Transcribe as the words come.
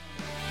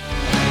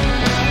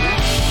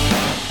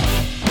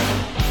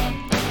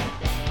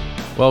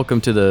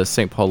Welcome to the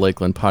St. Paul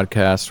Lakeland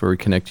podcast, where we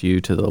connect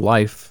you to the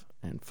life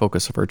and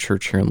focus of our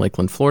church here in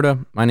Lakeland, Florida.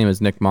 My name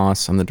is Nick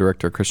Moss. I'm the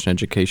Director of Christian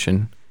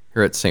Education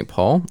here at St.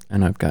 Paul,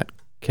 and I've got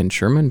Ken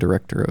Sherman,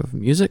 Director of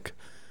Music.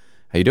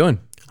 How you doing?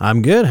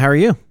 I'm good. How are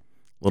you? A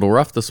little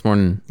rough this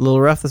morning. A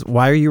little rough.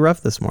 Why are you rough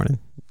this morning?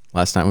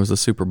 Last night was the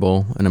Super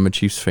Bowl, and I'm a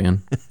Chiefs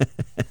fan.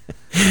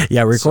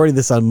 Yeah, we're recording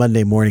this on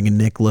Monday morning, and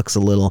Nick looks a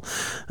little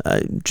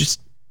just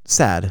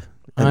sad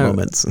at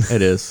moments.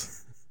 It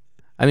is.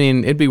 I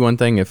mean, it'd be one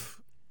thing if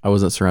I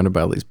wasn't surrounded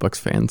by all these Bucs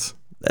fans.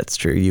 That's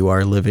true. You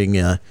are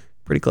living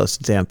pretty close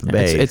to Tampa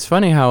Bay. It's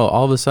funny how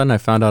all of a sudden I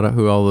found out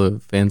who all the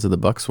fans of the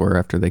Bucs were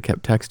after they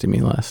kept texting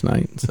me last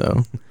night.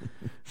 So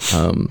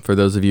for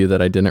those of you that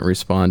I didn't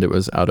respond, it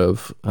was out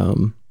of,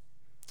 what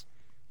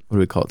do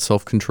we call it,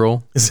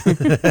 self-control?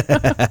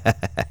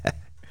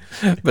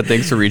 But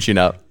thanks for reaching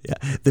out.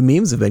 Yeah, the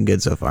memes have been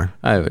good so far.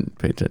 I haven't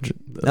paid attention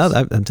to those.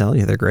 No, I'm telling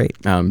you, they're great.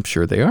 I'm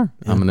sure they are.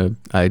 Yeah.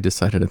 I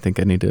decided I think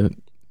I need to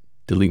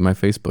delete my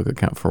Facebook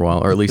account for a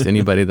while, or at least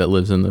anybody that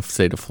lives in the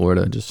state of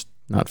Florida, just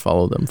not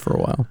follow them for a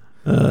while.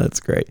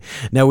 That's great.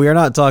 Now, we are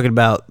not talking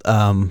about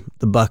the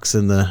Bucs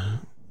and the,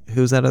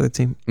 who's that other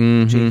team?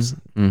 Chiefs.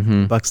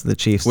 Mm-hmm. Bucs and the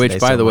Chiefs. Which,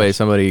 by the way,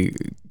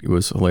 it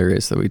was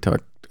hilarious that we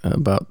talked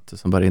about to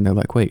somebody, and they're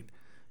like, wait,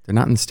 they're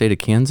not in the state of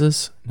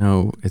Kansas?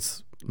 No,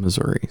 it's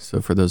Missouri. So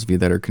for those of you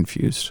that are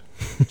confused,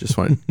 just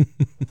wanted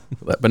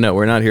but no,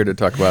 we're not here to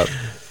talk about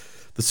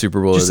the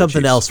Super Bowl. Just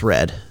something else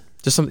red.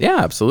 Just something, yeah,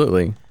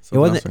 absolutely.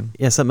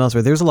 Something else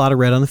red. There's a lot of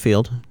red on the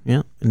field.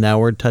 Yeah. And now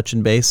we're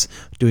touching base,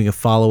 doing a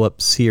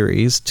follow-up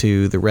series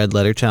to the Red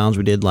Letter Challenge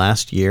we did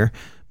last year.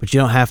 But you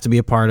didn't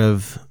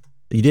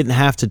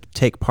have to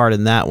take part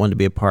in that one to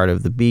be a part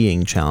of the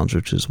Being Challenge,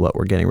 which is what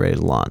we're getting ready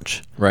to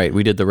launch. Right.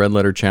 We did the Red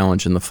Letter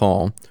Challenge in the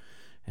fall,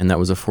 and that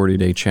was a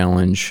 40-day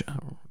challenge.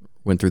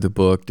 Went through the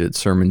book, did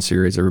sermon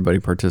series. Everybody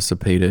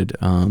participated.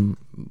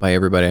 By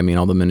everybody, I mean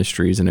all the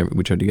ministries, and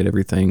we tried to get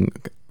everything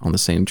on the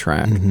same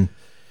track. Mm-hmm.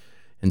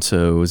 And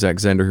so Zach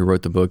Zender, who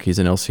wrote the book, he's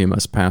an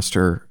LCMS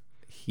pastor.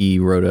 He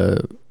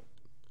wrote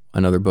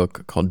another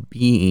book called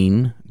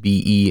Being,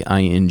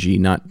 B-E-I-N-G,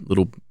 not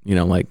little,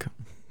 like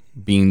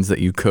beans that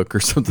you cook or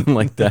something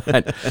like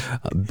that.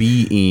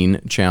 Being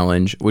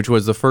Challenge, which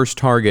was the first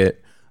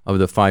target of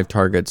the 5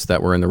 targets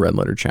that were in the Red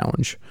Letter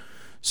Challenge.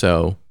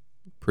 So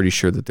pretty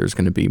sure that there's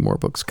going to be more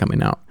books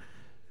coming out.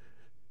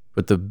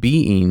 But the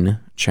Being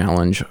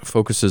Challenge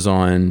focuses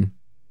on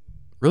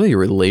really a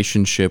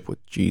relationship with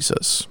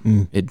Jesus.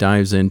 It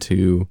dives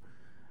into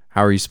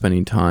how are you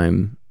spending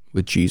time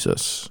with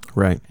Jesus,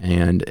 right?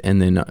 And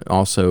then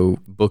also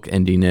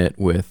bookending it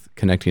with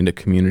connecting to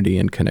community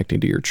and connecting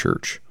to your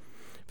church.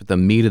 But the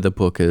meat of the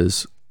book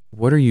is,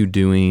 what are you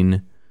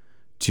doing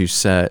to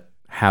set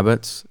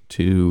habits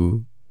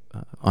to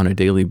on a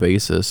daily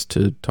basis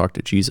to talk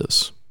to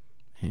Jesus,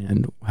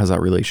 and how's that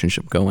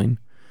relationship going?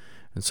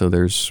 And so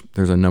there's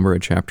a number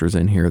of chapters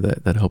in here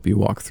that help you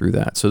walk through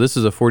that. So this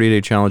is a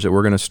 40-day challenge that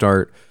we're going to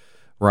start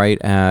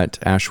right at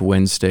Ash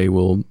Wednesday.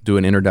 We'll do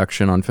an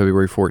introduction on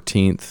February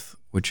 14th,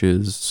 which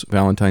is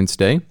Valentine's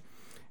Day.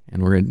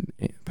 And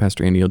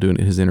Pastor Andy will do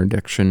his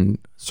introduction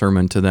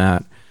sermon to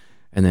that.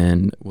 And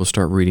then we'll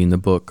start reading the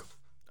book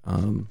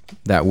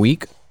that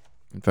week.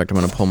 In fact, I'm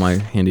going to pull my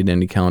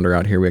handy-dandy calendar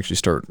out here. We actually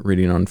start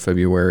reading on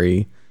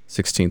February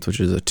 16th,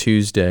 which is a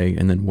Tuesday.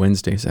 And then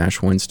Wednesday is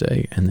Ash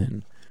Wednesday. And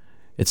then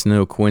it's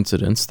no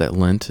coincidence that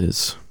Lent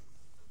is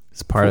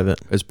part of it.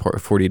 Is part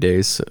of 40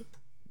 days,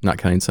 not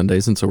counting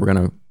Sundays, and so we're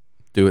going to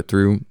do it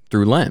through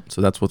Lent.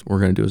 So that's what we're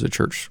going to do as a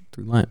church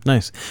through Lent.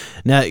 Nice.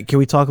 Now, can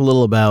we talk a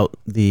little about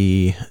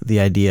the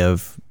idea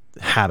of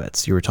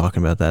habits? You were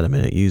talking about that a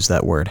minute. You used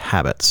that word,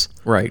 habits.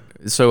 Right.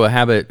 So a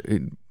habit,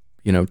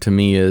 to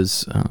me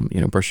is,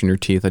 brushing your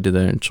teeth. I did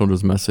that in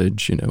Children's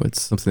Message.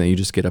 It's something that you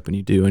just get up and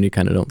you do, and you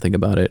kind of don't think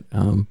about it.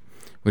 When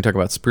we talk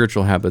about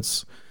spiritual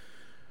habits,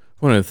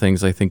 one of the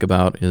things I think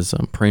about is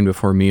praying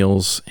before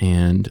meals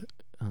and,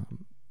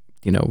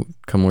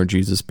 come Lord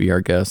Jesus, be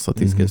our guest. Let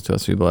these gifts to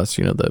us be blessed.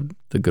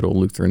 The good old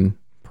Lutheran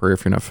prayer,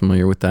 if you're not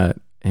familiar with that.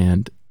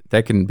 And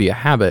that can be a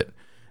habit.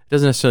 It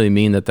doesn't necessarily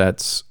mean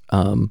that's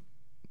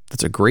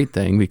a great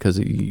thing, because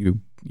you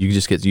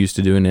just get used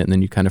to doing it, and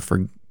then you kind of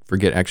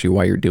forget actually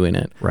why you're doing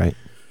it. Right.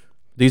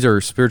 These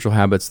are spiritual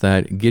habits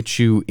that get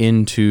you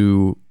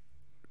into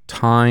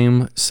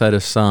time set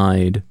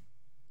aside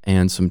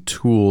and some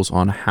tools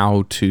on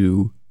how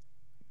to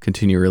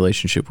continue a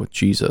relationship with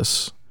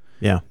Jesus,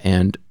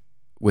 and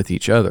with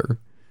each other.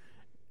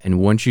 And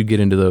once you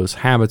get into those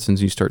habits and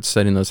you start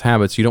setting those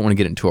habits, you don't want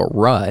to get into a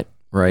rut,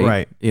 right?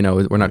 Right.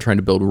 We're not trying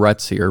to build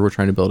ruts here. We're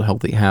trying to build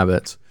healthy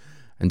habits.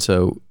 And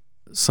so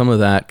some of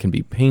that can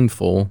be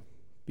painful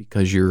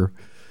because you're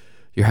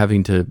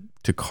having to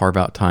carve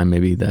out time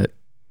maybe that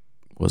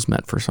was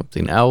meant for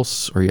something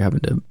else, or you're having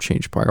to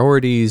change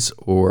priorities,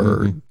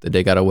 or the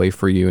day got away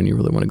for you and you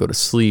really want to go to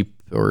sleep,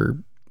 or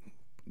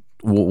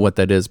what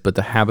that is. But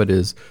the habit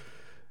is,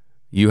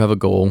 you have a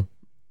goal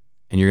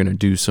and you're going to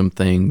do some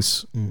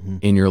things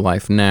in your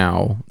life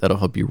now that'll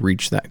help you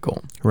reach that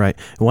goal. Right.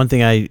 One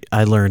thing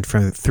I learned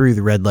through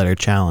the Red Letter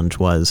Challenge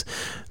was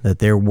that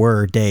there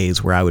were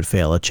days where I would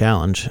fail a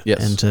challenge.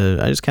 Yes.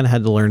 And I just kind of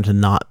had to learn to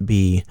not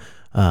be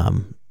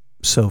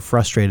so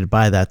frustrated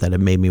by that it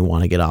made me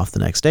want to get off the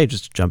next day,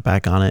 just to jump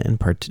back on it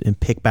and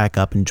pick back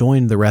up and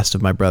join the rest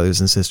of my brothers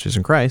and sisters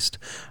in Christ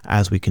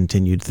as we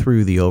continued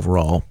through the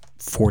overall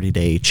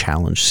 40-day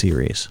challenge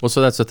series. Well,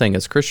 so that's the thing.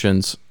 As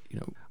Christians,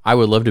 I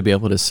would love to be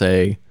able to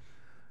say,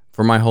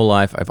 for my whole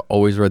life, I've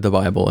always read the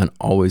Bible and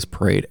always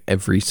prayed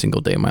every single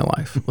day of my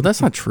life. Well,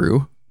 that's not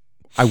true.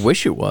 I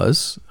wish it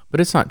was, but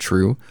it's not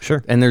true.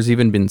 Sure. And there's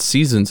even been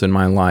seasons in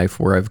my life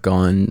where I've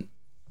gone,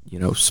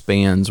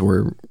 spans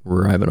where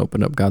I haven't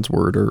opened up God's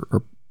word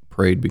or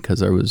prayed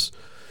because I was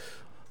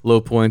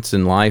low points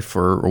in life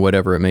or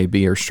whatever it may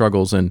be, or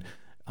struggles. And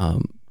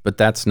but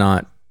that's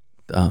not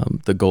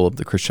the goal of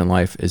the Christian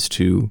life, is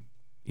to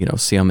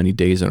see how many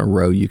days in a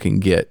row you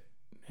can get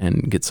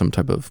and get some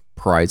type of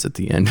prize at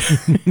the end.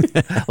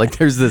 Like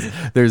there's this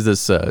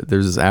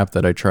app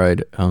that I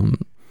tried.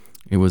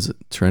 It was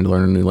trying to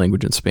learn a new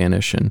language in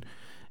Spanish, and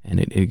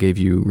it gave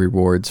you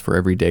rewards for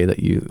every day that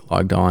you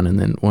logged on. And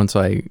then once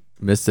I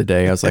missed a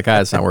day, I was like,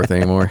 it's not worth it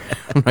anymore.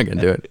 I'm not gonna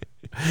do it.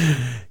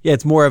 Yeah,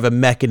 it's more of a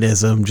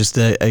mechanism. Just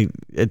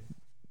the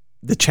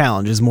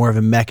challenge is more of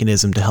a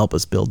mechanism to help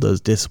us build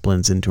those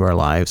disciplines into our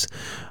lives,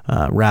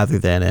 rather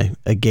than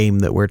a game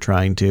that we're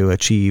trying to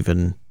achieve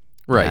and.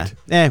 Right.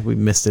 We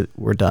missed it,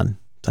 we're done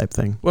type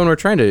thing. When we're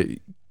trying to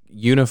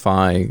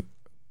unify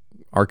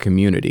our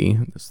community,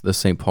 the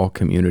St. Paul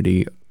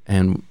community,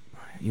 and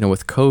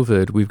with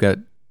COVID, we've got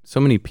so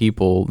many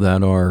people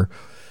that are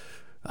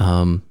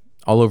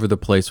all over the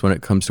place when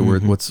it comes to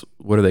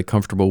what are they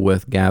comfortable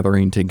with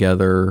gathering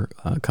together,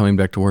 coming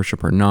back to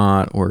worship or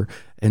not,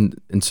 and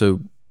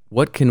so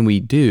what can we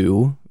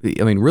do?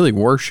 I mean, really,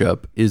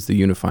 worship is the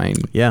unifying.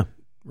 Yeah.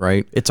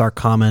 Right. It's our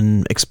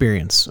common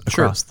experience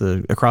across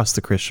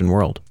the Christian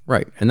world.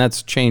 Right. And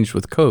that's changed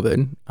with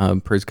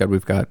COVID. Praise God,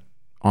 we've got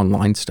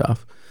online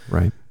stuff.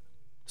 Right.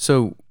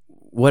 So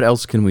what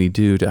else can we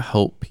do to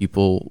help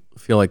people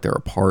feel like they're a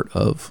part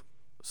of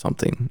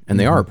something, and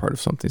they are a part of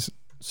something?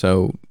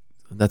 So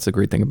that's the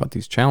great thing about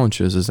these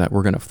challenges, is that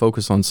we're going to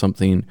focus on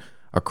something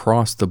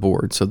across the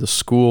board. So the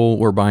school,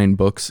 we're buying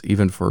books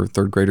even for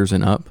third graders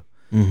and up.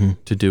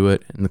 To do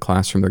it in the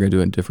classroom. They're going to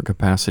do it in different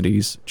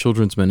capacities.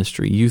 Children's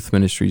ministry, youth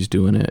ministry is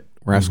doing it.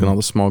 We're asking all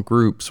the small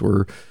groups.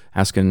 We're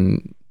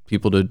asking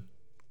people to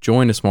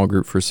join a small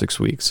group for 6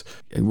 weeks.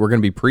 We're going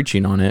to be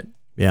preaching on it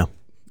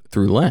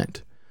through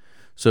Lent.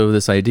 So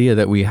this idea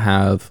that we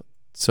have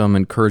some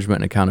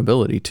encouragement and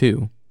accountability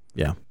too.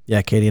 Yeah.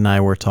 Yeah. Katie and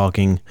I were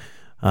talking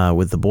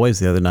with the boys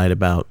the other night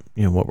about,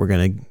 what we're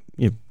going to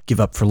give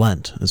up for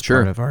Lent as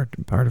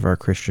part of our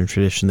Christian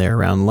tradition there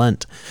around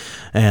Lent.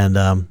 And,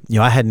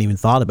 I hadn't even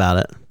thought about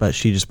it, but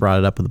she just brought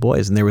it up with the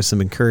boys, and there was some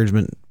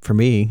encouragement for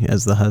me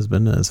as the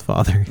husband, as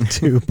father,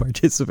 to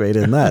participate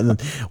in that. And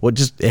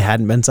it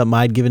hadn't been something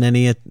I'd given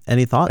any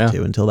thought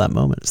to until that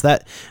moment. So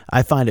that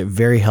I find it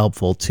very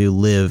helpful to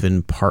live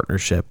in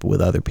partnership with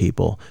other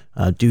people,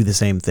 do the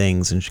same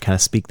things, and kind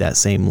of speak that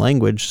same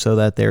language, so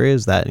that there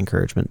is that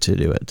encouragement to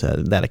do it,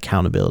 that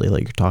accountability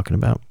like you're talking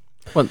about.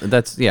 Well,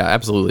 that's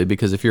absolutely,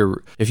 because if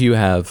you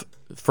have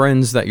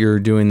friends that you're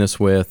doing this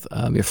with,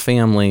 your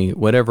family,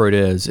 whatever it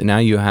is, and now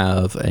you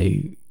have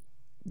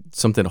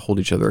something to hold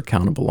each other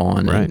accountable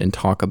on and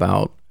talk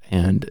about,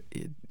 and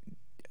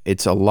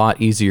it's a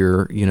lot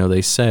easier.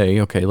 They say,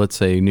 okay, let's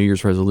say New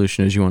Year's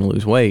resolution is you want to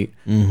lose weight.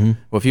 Well,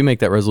 if you make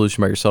that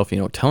resolution by yourself, you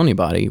don't tell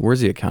anybody, where's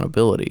the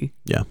accountability?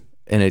 Yeah.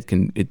 And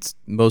it's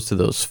most of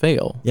those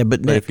fail. Yeah,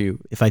 but Nick,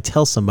 if I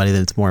tell somebody,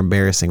 then it's more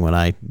embarrassing when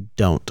I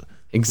don't.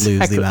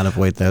 Lose the amount of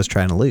weight that I was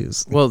trying to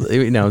lose. Well,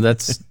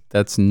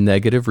 that's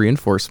negative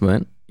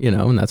reinforcement,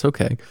 and that's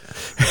okay.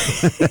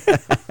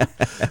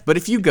 But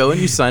if you go and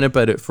you sign up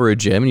for a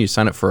gym and you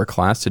sign up for a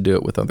class to do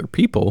it with other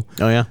people,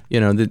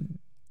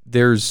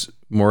 there's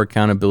more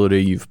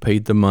accountability. You've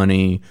paid the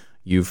money.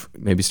 You've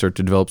maybe started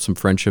to develop some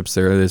friendships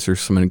there. There's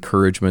some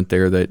encouragement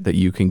there that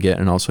you can get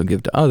and also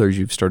give to others.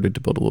 You've started to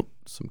build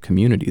some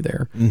community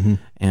there.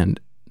 And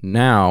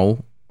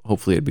now,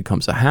 hopefully, it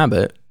becomes a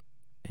habit,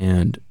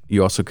 and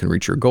you also can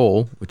reach your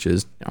goal, which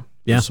is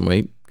lose some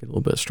weight, get a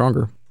little bit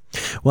stronger.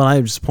 Well, I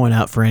would just point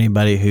out for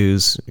anybody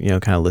who's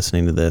kind of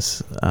listening to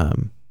this,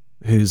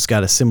 who's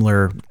got a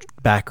similar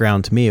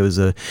background to me.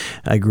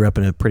 I grew up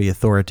in a pretty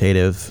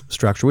authoritative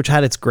structure, which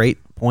had its great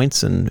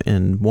points,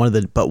 and one of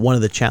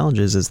the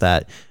challenges is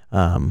that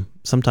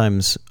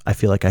sometimes I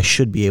feel like I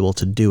should be able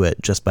to do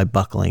it just by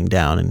buckling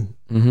down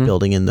and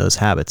building in those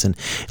habits, and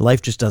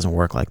life just doesn't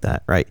work like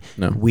that, right?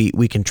 No.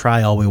 We can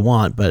try all we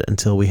want, but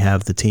until we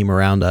have the team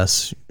around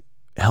us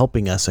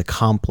helping us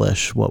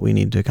accomplish what we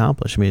need to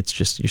accomplish, it's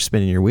just you're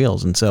spinning your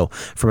wheels. And so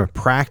from a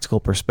practical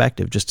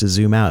perspective, just to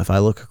zoom out, if I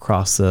look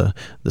across the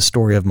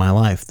story of my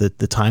life, the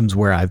times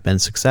where I've been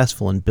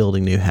successful in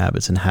building new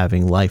habits and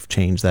having life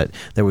change that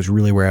was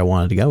really where I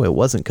wanted to go, it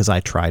wasn't because I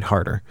tried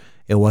harder.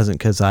 It wasn't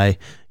because I,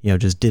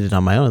 just did it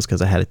on my own. It's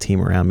because I had a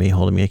team around me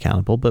holding me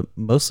accountable, but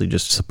mostly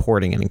just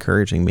supporting and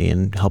encouraging me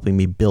and helping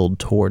me build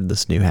toward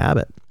this new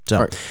habit.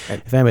 So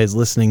if anybody's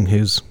listening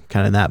who's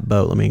kind of in that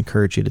boat, let me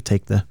encourage you to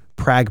take the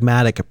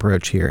pragmatic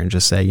approach here and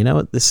just say, you know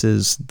what, this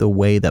is the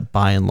way that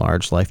by and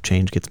large life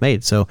change gets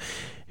made. So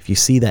if you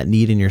see that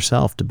need in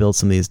yourself to build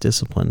some of these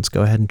disciplines,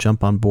 go ahead and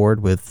jump on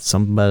board with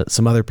some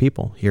other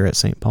people here at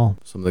St. Paul.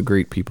 Some of the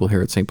great people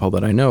here at St. Paul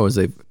that I know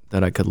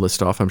that I could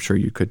list off, I'm sure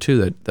you could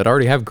too, that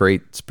already have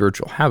great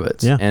spiritual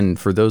habits. Yeah. And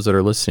for those that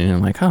are listening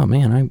and like, oh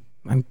man,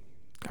 I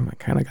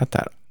kind of got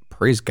that.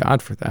 Praise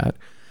God for that.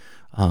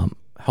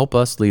 Help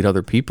us lead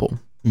other people.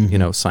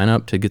 Sign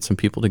up to get some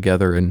people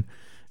together and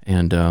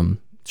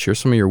share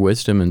some of your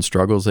wisdom and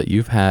struggles that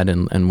you've had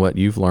and what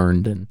you've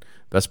learned and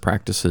best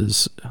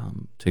practices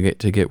to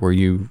get where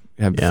you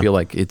feel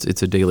like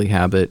it's a daily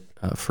habit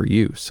for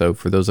you. So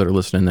for those that are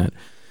listening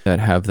that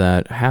have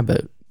that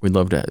habit, we'd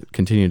love to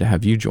continue to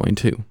have you join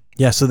too.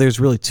 Yeah, so there's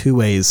really two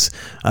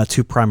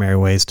primary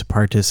ways to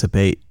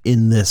participate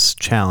in this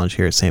challenge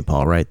here at St.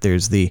 Paul, right?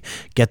 There's the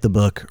get the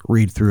book,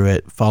 read through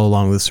it, follow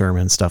along with the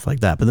sermon, stuff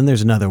like that. But then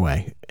there's another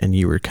way, and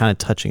you were kind of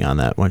touching on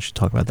that. Why don't you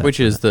talk about that? Which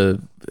is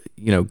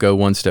go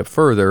one step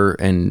further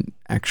and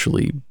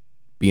actually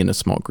be in a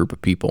small group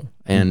of people.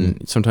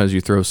 And sometimes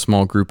you throw a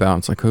small group out,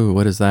 and it's like, oh,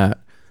 what is that?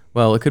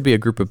 Well, it could be a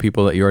group of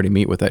people that you already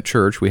meet with at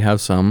church. We have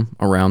some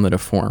around that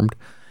have formed.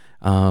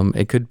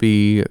 It could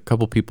be a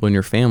couple people in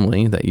your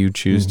family that you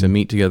choose to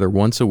meet together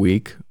once a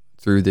week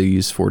through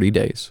these 40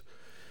 days.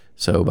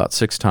 So about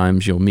 6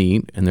 times you'll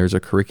meet, and there's a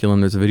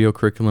curriculum, there's a video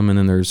curriculum, and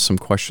then there's some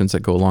questions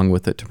that go along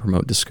with it to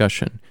promote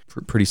discussion.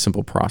 Pretty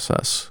simple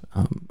process.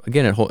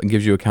 Again, it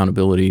gives you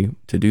accountability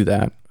to do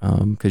that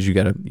because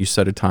you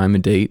set a time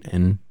and date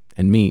and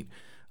meet.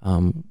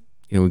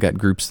 We've got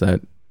groups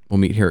that will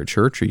meet here at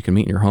church, or you can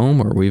meet in your home,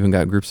 or we even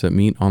got groups that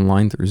meet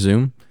online through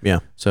Zoom. Yeah.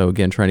 So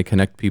again, trying to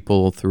connect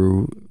people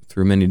through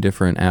many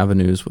different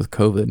avenues with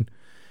COVID.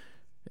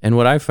 And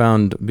what I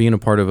found being a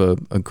part of a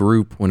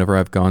group whenever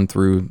I've gone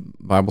through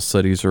Bible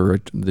studies or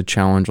the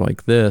challenge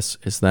like this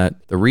is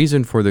that the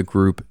reason for the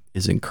group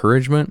is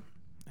encouragement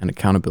and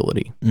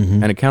accountability.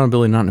 And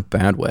accountability not in a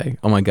bad way.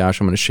 Oh my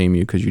gosh, I'm going to shame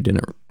you because you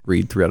didn't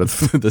read 3 out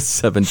of the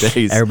 7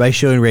 days. Everybody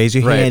show and raise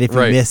your hand if you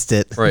missed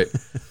it. Right.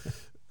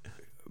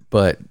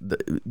 But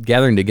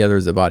gathering together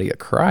as a body of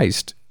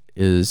Christ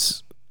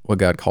is what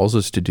God calls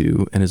us to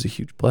do and is a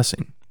huge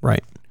blessing.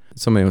 Right.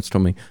 Somebody once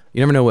told me,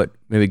 you never know what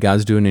maybe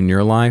God's doing in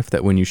your life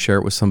that when you share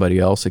it with somebody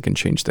else, it can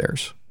change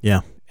theirs.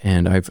 Yeah.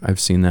 And I've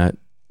seen that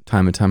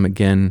time and time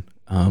again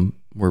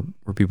where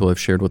people have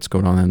shared what's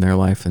going on in their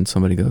life and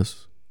somebody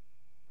goes,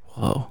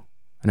 whoa,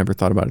 I never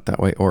thought about it that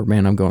way. Or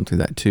man, I'm going through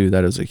that too.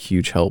 That is a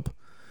huge help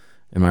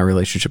in my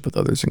relationship with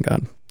others and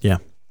God. Yeah.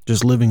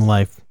 Just living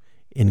life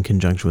in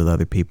conjunction with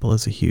other people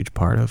is a huge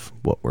part of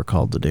what we're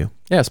called to do.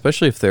 Yeah,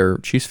 especially if they're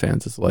Chiefs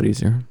fans, it's a lot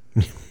easier.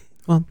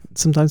 Well,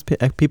 sometimes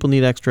people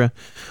need extra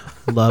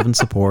love and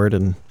support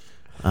and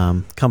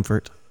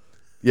comfort.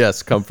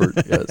 Yes, comfort.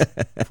 Yes,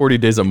 40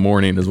 days of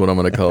mourning is what I'm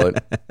going to call it.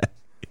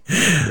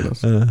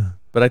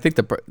 But I think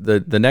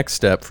the next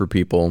step for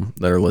people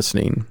that are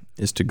listening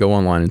is to go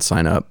online and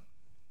sign up.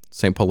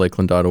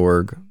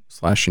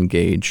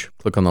 stpaullakeland.org/engage.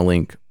 Click on the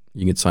link.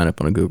 You can sign up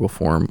on a Google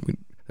form.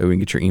 We can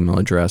get your email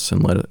address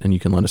and you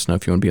can let us know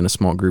if you want to be in a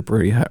small group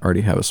or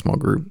already have a small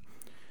group.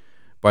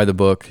 Buy the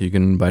book. You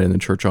can buy it in the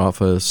church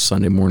office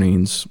Sunday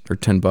mornings for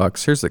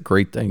 $10. Here's the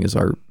great thing is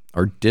our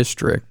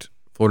district,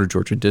 Florida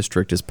Georgia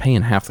district, is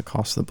paying half the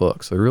cost of the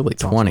book. So really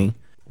That's 20. Awesome.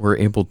 We're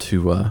able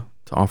to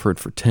offer it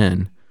for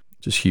 10.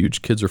 Just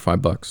huge. Kids are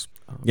 $5.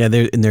 Yeah,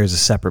 there's a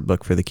separate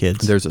book for the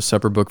kids. There's a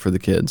separate book for the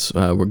kids.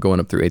 We're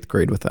going up through 8th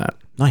grade with that.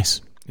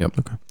 Nice. Yep.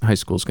 Okay. High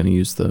school's going to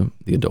use the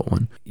adult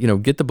one.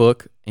 Get the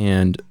book,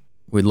 and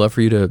we'd love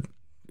for you to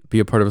be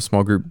a part of a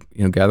small group.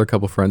 Gather a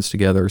couple friends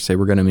together. Say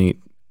we're going to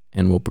meet,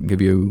 and we'll give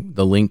you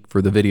the link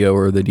for the video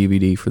or the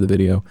DVD for the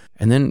video,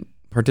 and then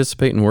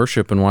participate in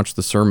worship and watch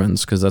the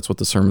sermons because that's what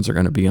the sermons are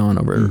going to be on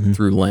over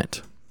through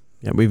Lent.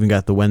 Yeah, we even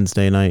got the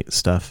Wednesday night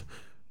stuff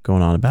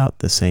going on about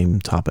the same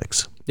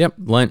topics. Yep,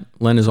 Lent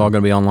is all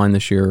going to be online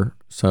this year,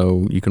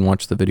 so you can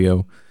watch the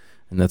video,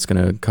 and that's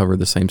going to cover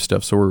the same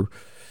stuff. So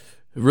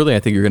I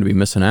think you're going to be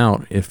missing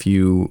out if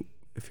you're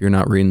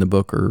not reading the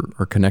book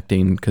or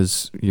connecting,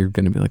 because you're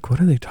going to be like,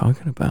 what are they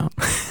talking about?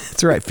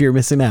 That's right. Fear of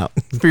missing out.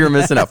 Fear of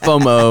missing out.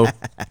 FOMO.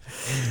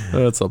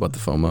 It's all about the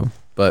FOMO.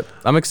 But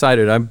I'm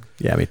excited.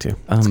 Yeah, me too.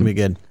 It's going to be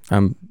good.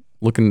 I'm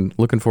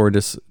looking forward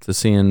to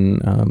seeing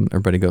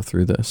everybody go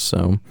through this.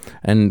 So,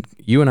 and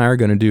you and I are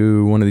going to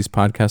do one of these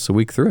podcasts a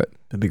week through it.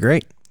 That'd be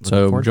great.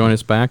 So join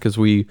us back as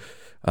we'll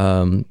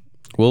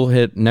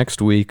hit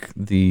next week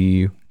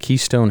the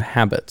Keystone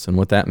Habits and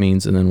what that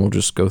means, and then we'll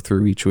just go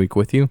through each week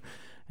with you.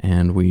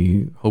 And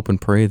we hope and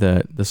pray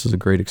that this is a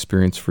great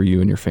experience for you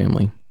and your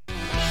family.